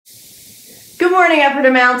Good morning,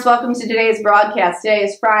 Ephrata Mounts. Welcome to today's broadcast. Today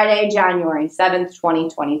is Friday, January 7th,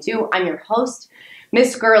 2022. I'm your host,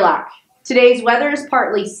 Miss Gerlach. Today's weather is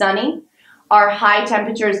partly sunny. Our high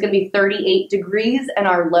temperature is going to be 38 degrees and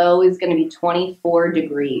our low is going to be 24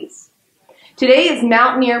 degrees. Today is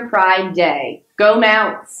Mountaineer Pride Day. Go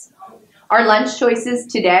Mounts! Our lunch choices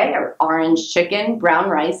today are orange chicken,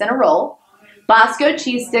 brown rice, and a roll, Bosco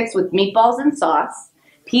cheese sticks with meatballs and sauce,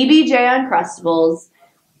 PBJ Uncrustables,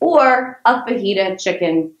 or a fajita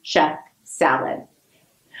chicken chef salad.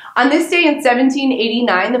 On this day in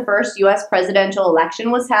 1789, the first U.S. presidential election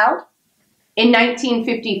was held. In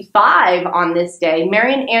 1955, on this day,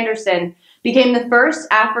 Marian Anderson became the first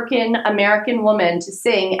African-American woman to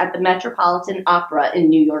sing at the Metropolitan Opera in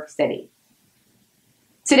New York City.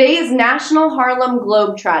 Today is National Harlem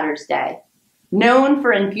Globetrotters Day. Known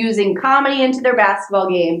for infusing comedy into their basketball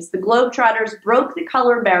games, the Globetrotters broke the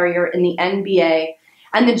color barrier in the NBA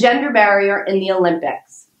and the gender barrier in the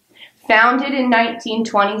Olympics. Founded in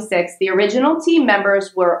 1926, the original team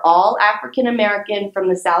members were all African American from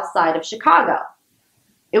the South Side of Chicago.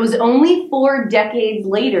 It was only 4 decades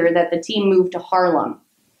later that the team moved to Harlem.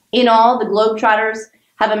 In all, the Globetrotters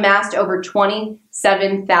have amassed over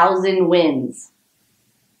 27,000 wins.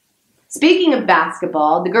 Speaking of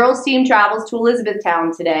basketball, the girls team travels to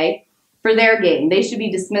Elizabethtown today for their game. They should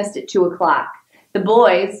be dismissed at 2 o'clock. The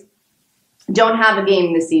boys don't have a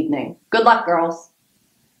game this evening. Good luck, girls.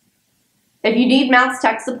 If you need Mounts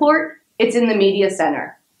tech support, it's in the Media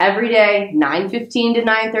Center. Every day, 9:15 to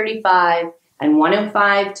 9:35 and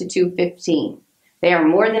 1:05 to 2:15. They are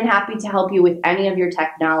more than happy to help you with any of your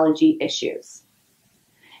technology issues.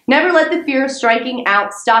 Never let the fear of striking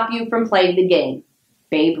out stop you from playing the game.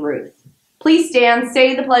 Babe Ruth. Please stand,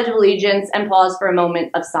 say the Pledge of Allegiance, and pause for a moment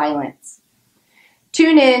of silence.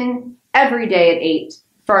 Tune in every day at 8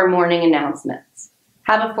 for our morning announcements.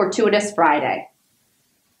 Have a fortuitous Friday.